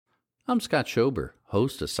I'm Scott Schober,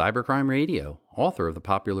 host of Cybercrime Radio, author of the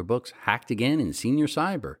popular books Hacked Again and Senior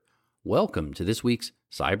Cyber. Welcome to this week's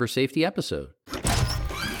Cyber Safety episode.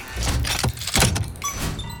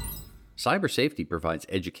 Cyber Safety provides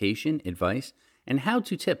education, advice, and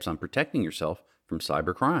how-to tips on protecting yourself from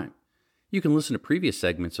cybercrime. You can listen to previous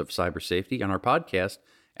segments of Cyber Safety on our podcast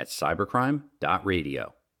at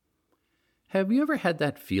cybercrime.radio. Have you ever had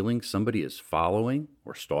that feeling somebody is following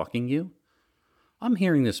or stalking you? I'm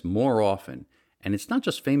hearing this more often, and it's not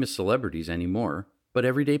just famous celebrities anymore, but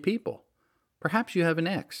everyday people. Perhaps you have an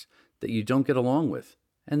ex that you don't get along with,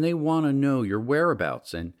 and they want to know your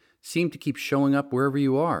whereabouts and seem to keep showing up wherever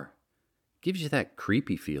you are. Gives you that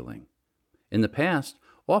creepy feeling. In the past,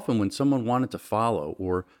 often when someone wanted to follow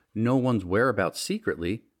or know one's whereabouts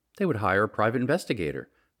secretly, they would hire a private investigator,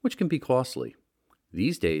 which can be costly.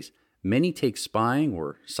 These days, many take spying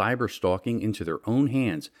or cyber stalking into their own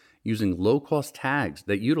hands using low-cost tags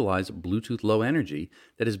that utilize Bluetooth Low Energy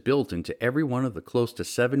that is built into every one of the close to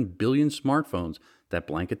 7 billion smartphones that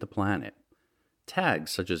blanket the planet.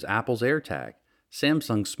 Tags such as Apple's AirTag,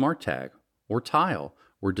 Samsung's Smart Tag, or Tile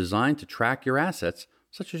were designed to track your assets,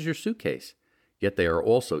 such as your suitcase, yet they are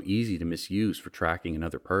also easy to misuse for tracking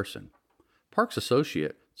another person. Parks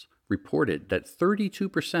Associates reported that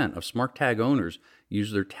 32% of Smart Tag owners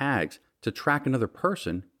use their tags to track another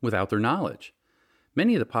person without their knowledge.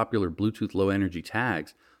 Many of the popular Bluetooth Low Energy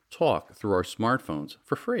tags talk through our smartphones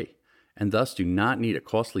for free, and thus do not need a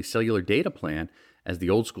costly cellular data plan as the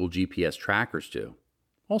old school GPS trackers do.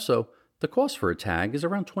 Also, the cost for a tag is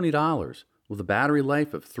around $20, with a battery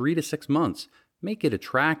life of 3 to 6 months, make it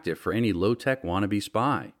attractive for any low-tech wannabe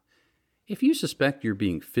spy. If you suspect you're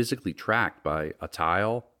being physically tracked by a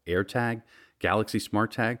Tile, AirTag, Galaxy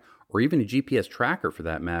Smart Tag, or even a GPS tracker for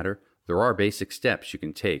that matter, there are basic steps you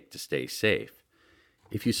can take to stay safe.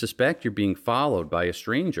 If you suspect you're being followed by a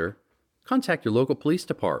stranger, contact your local police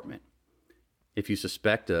department. If you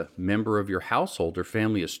suspect a member of your household or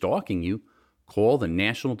family is stalking you, call the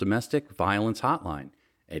National Domestic Violence Hotline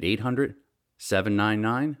at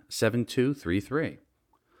 800-799-7233.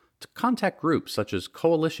 To contact groups such as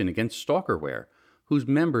Coalition Against Stalkerware, whose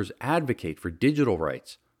members advocate for digital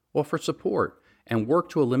rights, offer support, and work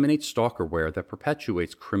to eliminate stalkerware that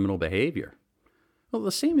perpetuates criminal behavior. Well,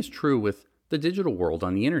 the same is true with the digital world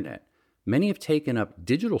on the internet. Many have taken up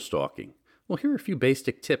digital stalking. Well, here are a few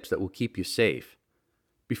basic tips that will keep you safe.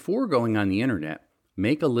 Before going on the internet,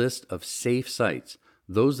 make a list of safe sites,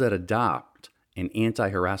 those that adopt an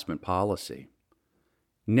anti-harassment policy.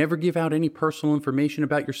 Never give out any personal information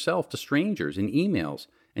about yourself to strangers in emails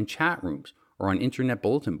and chat rooms or on internet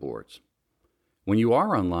bulletin boards. When you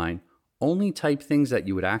are online, only type things that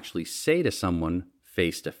you would actually say to someone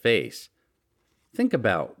face to face. Think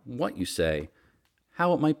about what you say,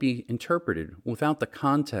 how it might be interpreted without the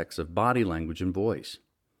context of body language and voice.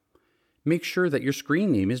 Make sure that your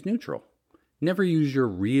screen name is neutral. Never use your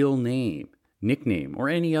real name, nickname, or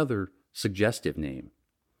any other suggestive name.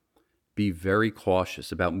 Be very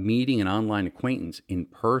cautious about meeting an online acquaintance in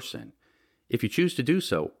person. If you choose to do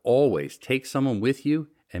so, always take someone with you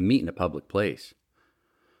and meet in a public place.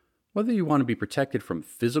 Whether you want to be protected from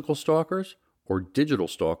physical stalkers or digital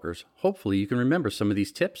stalkers, hopefully you can remember some of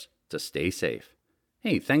these tips to stay safe.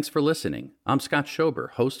 Hey, thanks for listening. I'm Scott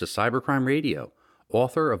Schober, host of Cybercrime Radio,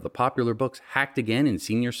 author of the popular books Hacked Again and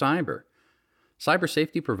Senior Cyber. Cyber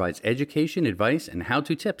Safety provides education, advice, and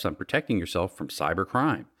how-to tips on protecting yourself from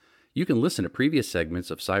cybercrime. You can listen to previous segments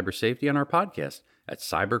of Cyber Safety on our podcast at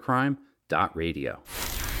cybercrime.radio.